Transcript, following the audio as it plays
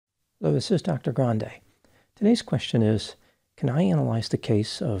Hello, this is Dr. Grande. Today's question is, can I analyze the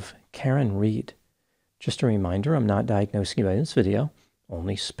case of Karen Reed? Just a reminder, I'm not diagnosing anybody in this video,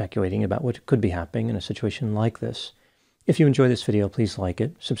 only speculating about what could be happening in a situation like this. If you enjoy this video, please like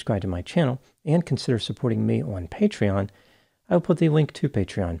it, subscribe to my channel, and consider supporting me on Patreon. I will put the link to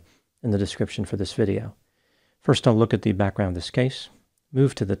Patreon in the description for this video. First, I'll look at the background of this case,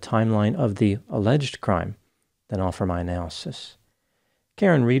 move to the timeline of the alleged crime, then offer my analysis.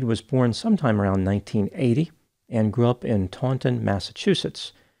 Karen Reed was born sometime around 1980 and grew up in Taunton,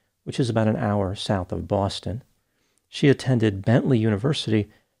 Massachusetts, which is about an hour south of Boston. She attended Bentley University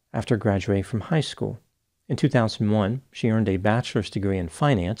after graduating from high school. In 2001, she earned a bachelor's degree in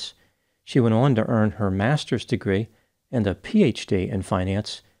finance. She went on to earn her master's degree and a PhD in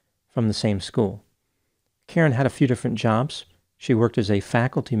finance from the same school. Karen had a few different jobs. She worked as a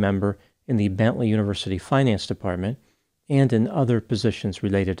faculty member in the Bentley University Finance Department and in other positions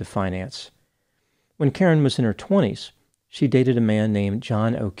related to finance. When Karen was in her 20s, she dated a man named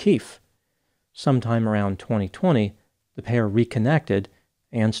John O'Keefe. Sometime around 2020, the pair reconnected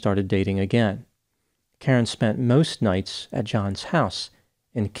and started dating again. Karen spent most nights at John's house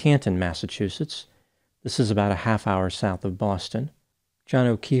in Canton, Massachusetts. This is about a half hour south of Boston. John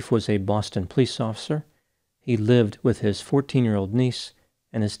O'Keefe was a Boston police officer. He lived with his 14-year-old niece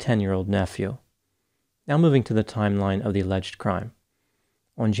and his 10-year-old nephew. Now moving to the timeline of the alleged crime.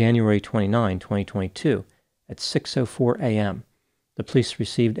 On January 29, 2022, at 6:04 a.m., the police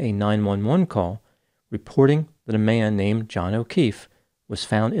received a 911 call reporting that a man named John O'Keefe was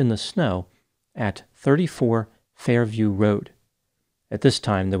found in the snow at 34 Fairview Road. At this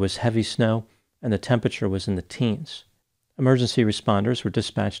time, there was heavy snow and the temperature was in the teens. Emergency responders were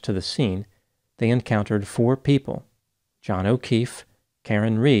dispatched to the scene. They encountered 4 people: John O'Keefe,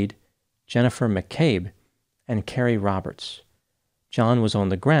 Karen Reed, Jennifer McCabe, and Carrie Roberts. John was on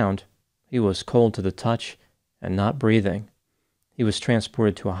the ground. He was cold to the touch and not breathing. He was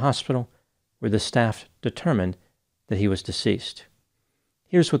transported to a hospital where the staff determined that he was deceased.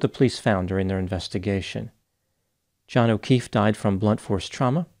 Here's what the police found during their investigation. John O'Keefe died from blunt force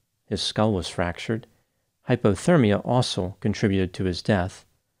trauma. His skull was fractured. Hypothermia also contributed to his death.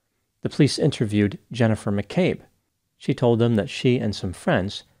 The police interviewed Jennifer McCabe. She told them that she and some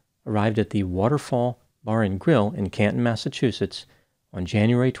friends arrived at the Waterfall Bar and Grill in Canton, Massachusetts on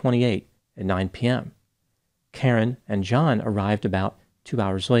January 28 at 9 p.m. Karen and John arrived about 2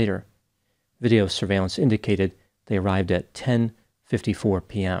 hours later. Video surveillance indicated they arrived at 10:54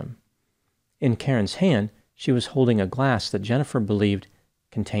 p.m. In Karen's hand, she was holding a glass that Jennifer believed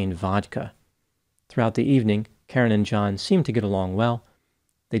contained vodka. Throughout the evening, Karen and John seemed to get along well.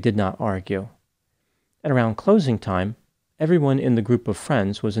 They did not argue. At around closing time, everyone in the group of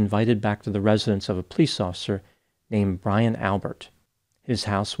friends was invited back to the residence of a police officer named Brian Albert. His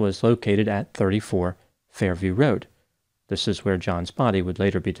house was located at 34 Fairview Road. This is where John's body would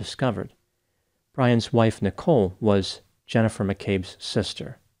later be discovered. Brian's wife, Nicole, was Jennifer McCabe's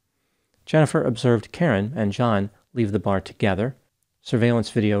sister. Jennifer observed Karen and John leave the bar together. Surveillance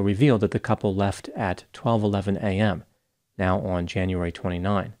video revealed that the couple left at 12:11 a.m., now on January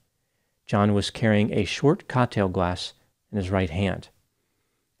 29. John was carrying a short cocktail glass in his right hand.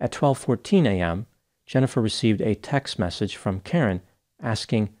 At 12:14 a.m., Jennifer received a text message from Karen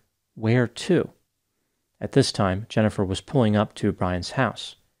asking, "Where to?" At this time, Jennifer was pulling up to Brian's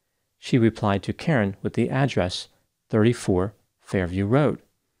house. She replied to Karen with the address 34 Fairview Road.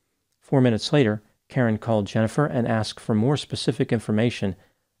 4 minutes later, Karen called Jennifer and asked for more specific information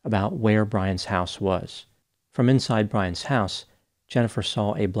about where Brian's house was. From inside Brian's house, Jennifer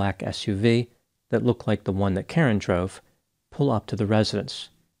saw a black SUV that looked like the one that Karen drove pull up to the residence.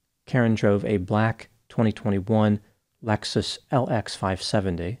 Karen drove a black 2021 Lexus LX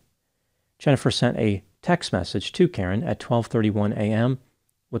 570. Jennifer sent a text message to Karen at 12:31 a.m.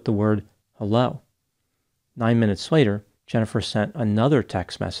 with the word hello. 9 minutes later, Jennifer sent another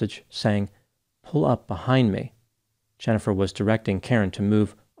text message saying, "Pull up behind me." Jennifer was directing Karen to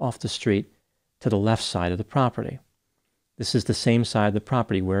move off the street to the left side of the property. This is the same side of the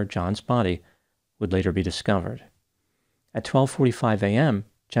property where John's body would later be discovered. At 12:45 a.m.,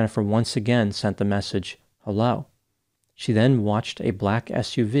 Jennifer once again sent the message, hello. She then watched a black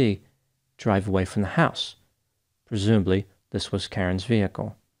SUV drive away from the house. Presumably, this was Karen's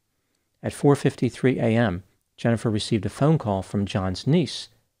vehicle. At 4:53 a.m., Jennifer received a phone call from John's niece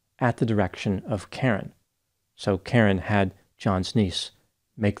at the direction of Karen. So Karen had John's niece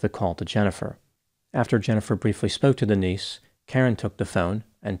make the call to Jennifer. After Jennifer briefly spoke to the niece, Karen took the phone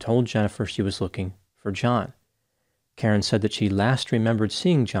and told Jennifer she was looking for John. Karen said that she last remembered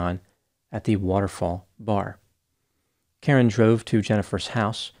seeing John at the Waterfall Bar. Karen drove to Jennifer's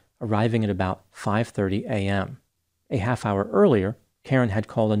house arriving at about 5:30 a.m. A half hour earlier, Karen had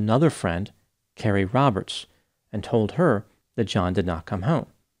called another friend, Carrie Roberts, and told her that John did not come home.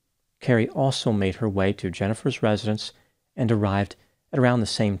 Carrie also made her way to Jennifer's residence and arrived at around the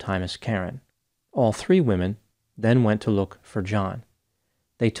same time as Karen. All three women then went to look for John.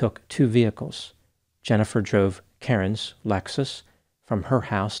 They took two vehicles. Jennifer drove Karen's Lexus from her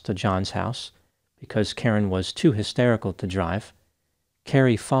house to John's house because Karen was too hysterical to drive.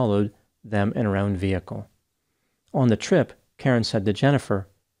 Carrie followed them in her own vehicle. On the trip, Karen said to Jennifer,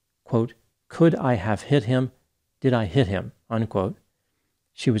 quote, "Could I have hit him? Did I hit him?" unquote.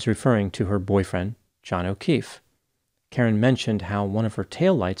 She was referring to her boyfriend, John O'Keefe. Karen mentioned how one of her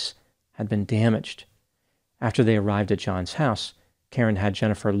taillights had been damaged. After they arrived at John's house, Karen had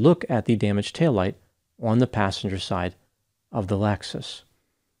Jennifer look at the damaged taillight on the passenger side of the Lexus.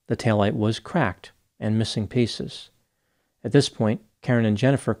 The taillight was cracked and missing pieces. At this point, Karen and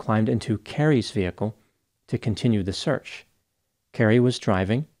Jennifer climbed into Carrie's vehicle to continue the search. Carrie was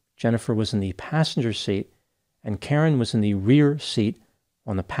driving, Jennifer was in the passenger seat, and Karen was in the rear seat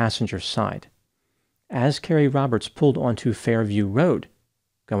on the passenger side. As Carrie Roberts pulled onto Fairview Road,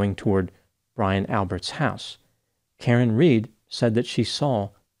 going toward Brian Albert's house, Karen Reed said that she saw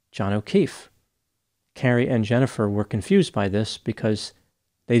John O'Keefe. Carrie and Jennifer were confused by this because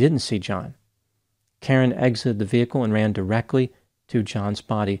they didn't see John. Karen exited the vehicle and ran directly to John's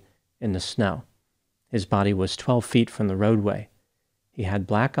body in the snow. His body was 12 feet from the roadway. He had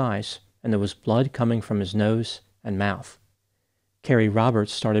black eyes, and there was blood coming from his nose and mouth. Carrie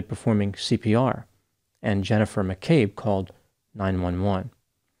Roberts started performing CPR, and Jennifer McCabe called 911.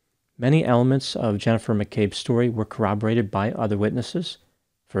 Many elements of Jennifer McCabe's story were corroborated by other witnesses,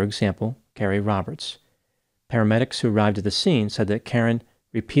 for example, Carrie Roberts. Paramedics who arrived at the scene said that Karen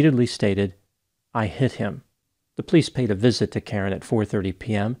repeatedly stated, "I hit him." The police paid a visit to Karen at 4:30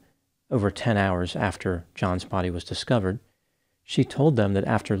 p.m., over 10 hours after John's body was discovered. She told them that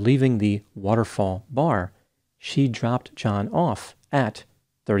after leaving the Waterfall Bar, she dropped John off at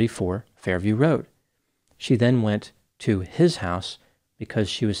 34 Fairview Road. She then went to his house because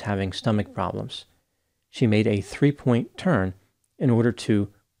she was having stomach problems. She made a 3-point turn in order to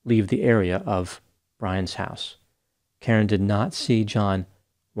leave the area of Brian's house. Karen did not see John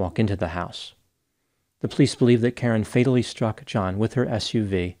walk into the house. The police believe that Karen fatally struck John with her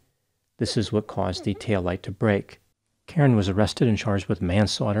SUV. This is what caused the taillight to break. Karen was arrested and charged with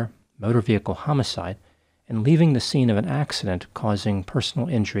manslaughter, motor vehicle homicide, and leaving the scene of an accident causing personal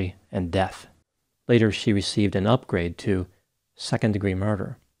injury and death. Later, she received an upgrade to second-degree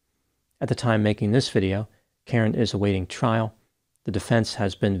murder. At the time making this video, Karen is awaiting trial. The defense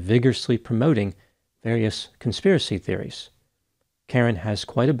has been vigorously promoting various conspiracy theories. Karen has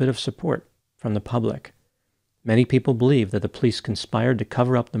quite a bit of support from the public. Many people believe that the police conspired to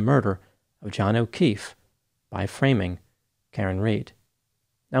cover up the murder of John O'Keefe by framing Karen Reed.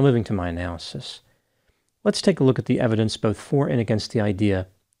 Now moving to my analysis. Let's take a look at the evidence both for and against the idea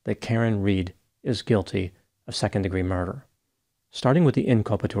that Karen Reed is guilty of second-degree murder. Starting with the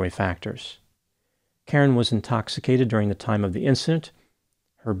inculpatory factors. Karen was intoxicated during the time of the incident.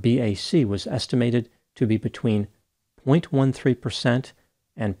 Her BAC was estimated to be between 0.13%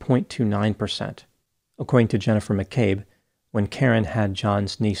 and 0.29%. According to Jennifer McCabe, when Karen had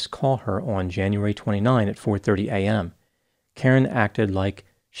John's niece call her on January 29 at 4:30 a.m., Karen acted like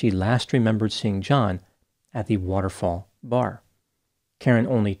she last remembered seeing John at the Waterfall Bar. Karen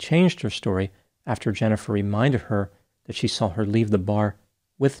only changed her story after Jennifer reminded her that she saw her leave the bar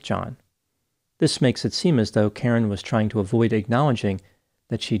with John. This makes it seem as though Karen was trying to avoid acknowledging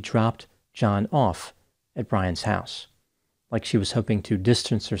that she dropped John off at Brian's house, like she was hoping to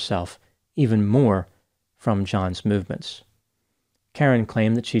distance herself even more from John's movements. Karen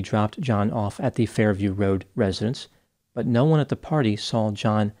claimed that she dropped John off at the Fairview Road residence, but no one at the party saw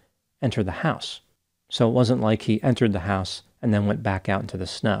John enter the house, so it wasn't like he entered the house and then went back out into the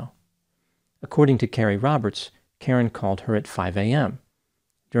snow. According to Carrie Roberts, Karen called her at 5 a.m.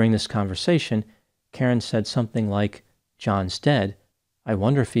 During this conversation, Karen said something like, "John's dead. I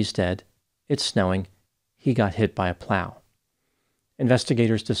wonder if he's dead. It's snowing. He got hit by a plow."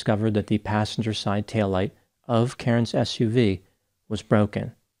 Investigators discovered that the passenger side taillight of Karen's SUV was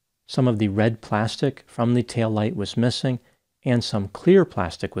broken. Some of the red plastic from the taillight was missing, and some clear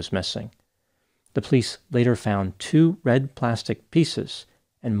plastic was missing. The police later found 2 red plastic pieces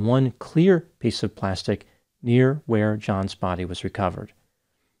and 1 clear piece of plastic near where John's body was recovered.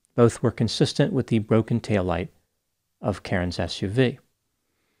 Both were consistent with the broken taillight of Karen's SUV.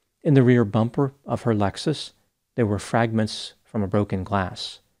 In the rear bumper of her Lexus, there were fragments from a broken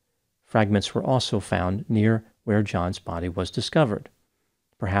glass. Fragments were also found near where John's body was discovered.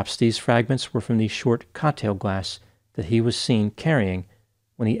 Perhaps these fragments were from the short cocktail glass that he was seen carrying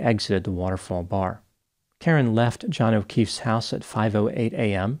when he exited the Waterfall bar. Karen left John O'Keefe's house at 5:08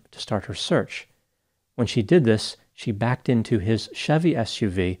 a.m. to start her search. When she did this, she backed into his Chevy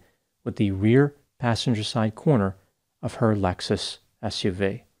SUV with the rear passenger side corner of her Lexus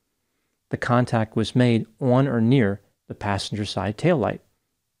SUV. The contact was made on or near the passenger side taillight,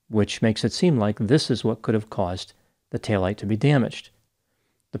 which makes it seem like this is what could have caused the taillight to be damaged.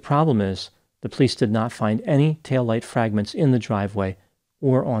 The problem is, the police did not find any taillight fragments in the driveway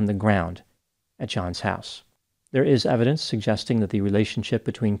or on the ground at John's house. There is evidence suggesting that the relationship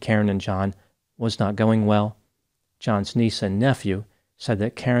between Karen and John was not going well. John's niece and nephew said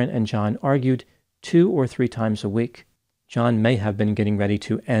that Karen and John argued 2 or 3 times a week. John may have been getting ready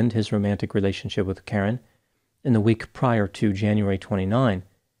to end his romantic relationship with Karen. In the week prior to January 29,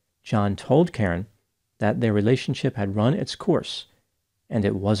 John told Karen that their relationship had run its course and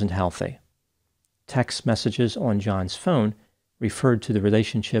it wasn't healthy. Text messages on John's phone referred to the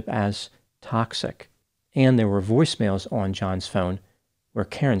relationship as toxic, and there were voicemails on John's phone where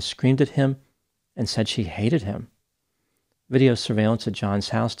Karen screamed at him and said she hated him. Video surveillance at John's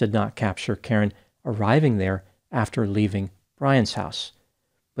house did not capture Karen arriving there after leaving Brian's house,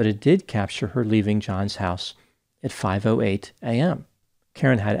 but it did capture her leaving John's house at 5:08 a.m.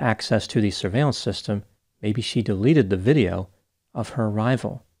 Karen had access to the surveillance system. Maybe she deleted the video of her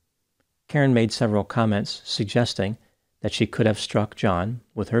arrival. Karen made several comments suggesting that she could have struck John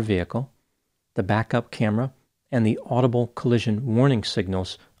with her vehicle. The backup camera and the audible collision warning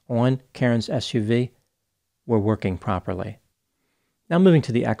signals on Karen's SUV were working properly. Now moving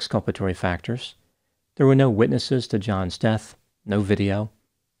to the exculpatory factors. There were no witnesses to John's death, no video.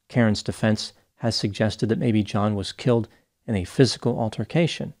 Karen's defense has suggested that maybe John was killed in a physical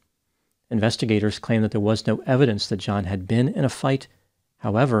altercation. Investigators claim that there was no evidence that John had been in a fight.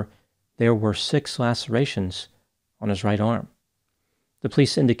 However, there were 6 lacerations on his right arm. The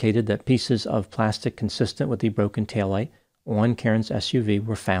police indicated that pieces of plastic consistent with the broken taillight on Karen's SUV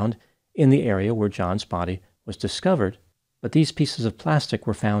were found in the area where John's body was discovered, but these pieces of plastic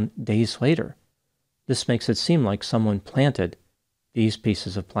were found days later. This makes it seem like someone planted these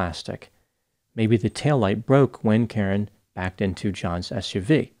pieces of plastic. Maybe the taillight broke when Karen backed into John's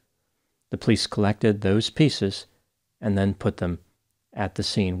SUV. The police collected those pieces and then put them at the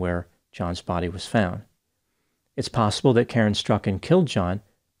scene where John's body was found. It's possible that Karen struck and killed John,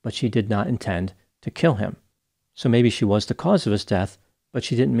 but she did not intend to kill him. So maybe she was the cause of his death, but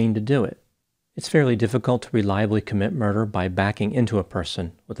she didn't mean to do it. It's fairly difficult to reliably commit murder by backing into a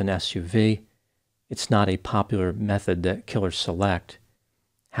person with an SUV. It's not a popular method that killers select.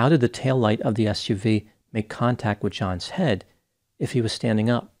 How did the taillight of the SUV make contact with John's head if he was standing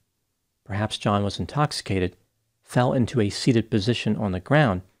up? Perhaps John was intoxicated, fell into a seated position on the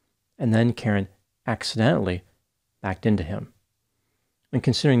ground, and then Karen accidentally backed into him. When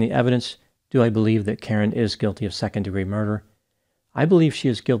considering the evidence, do I believe that Karen is guilty of second-degree murder? I believe she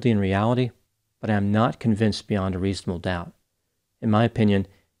is guilty in reality, but I am not convinced beyond a reasonable doubt. In my opinion,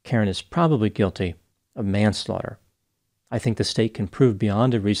 Karen is probably guilty of manslaughter. I think the state can prove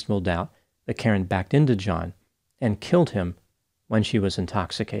beyond a reasonable doubt that Karen backed into John and killed him when she was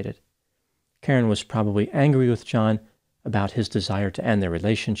intoxicated. Karen was probably angry with John about his desire to end their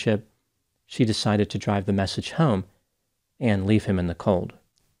relationship. She decided to drive the message home and leave him in the cold.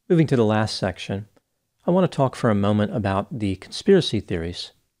 Moving to the last section, I want to talk for a moment about the conspiracy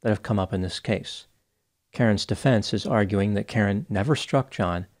theories that have come up in this case. Karen's defense is arguing that Karen never struck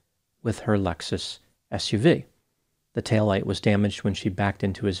John with her Lexus SUV. The taillight was damaged when she backed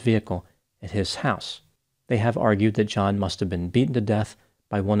into his vehicle at his house. They have argued that John must have been beaten to death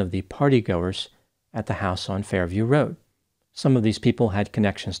by one of the partygoers at the house on Fairview Road. Some of these people had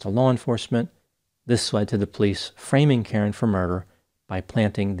connections to law enforcement. This led to the police framing Karen for murder by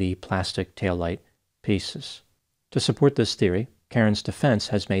planting the plastic taillight pieces. To support this theory, Karen's defense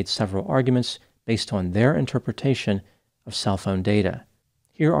has made several arguments based on their interpretation of cell phone data.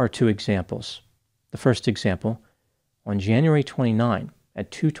 Here are 2 examples. The first example, on January 29 at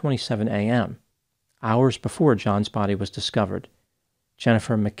 2:27 a.m., hours before John's body was discovered,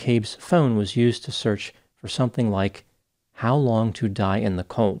 Jennifer McCabe's phone was used to search for something like "How long to die in the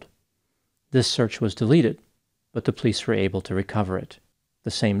cold." This search was deleted, but the police were able to recover it.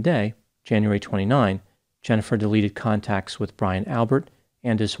 The same day, January 29, Jennifer deleted contacts with Brian Albert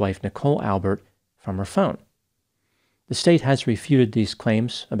and his wife Nicole Albert from her phone. The state has refuted these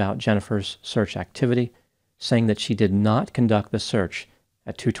claims about Jennifer's search activity, saying that she did not conduct the search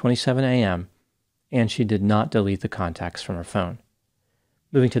at 2:27 a.m. and she did not delete the contacts from her phone.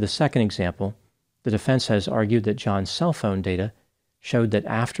 Moving to the second example, the defense has argued that John's cell phone data showed that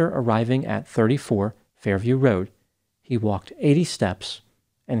after arriving at 34 Fairview Road, he walked 80 steps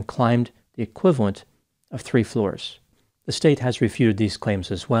and climbed the equivalent of 3 floors. The state has refuted these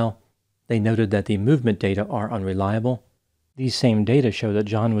claims as well. They noted that the movement data are unreliable. These same data show that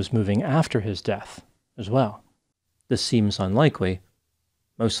John was moving after his death as well. This seems unlikely,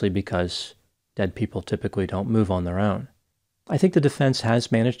 mostly because dead people typically don't move on their own. I think the defense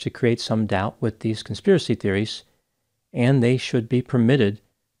has managed to create some doubt with these conspiracy theories, and they should be permitted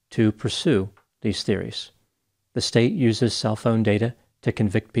to pursue these theories. The state uses cell phone data to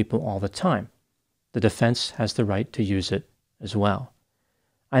convict people all the time. The defense has the right to use it as well.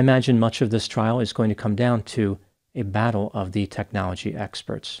 I imagine much of this trial is going to come down to a battle of the technology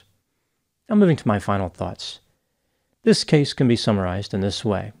experts. Now moving to my final thoughts. This case can be summarized in this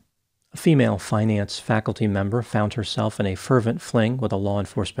way. A female finance faculty member found herself in a fervent fling with a law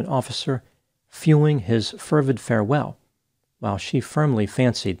enforcement officer, fueling his fervid farewell, while she firmly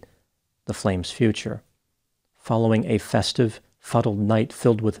fancied the flame's future. Following a festive, fuddled night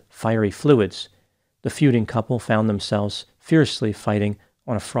filled with fiery fluids, the feuding couple found themselves fiercely fighting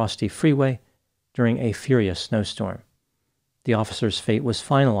on a frosty freeway during a furious snowstorm. The officer's fate was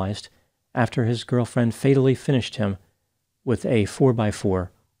finalized after his girlfriend fatally finished him with a 4x4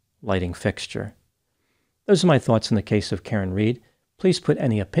 lighting fixture. Those are my thoughts in the case of Karen Read. Please put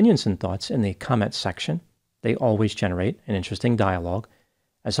any opinions and thoughts in the comment section. They always generate an interesting dialogue.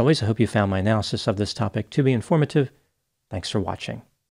 As always, I hope you found my analysis of this topic to be informative. Thanks for watching.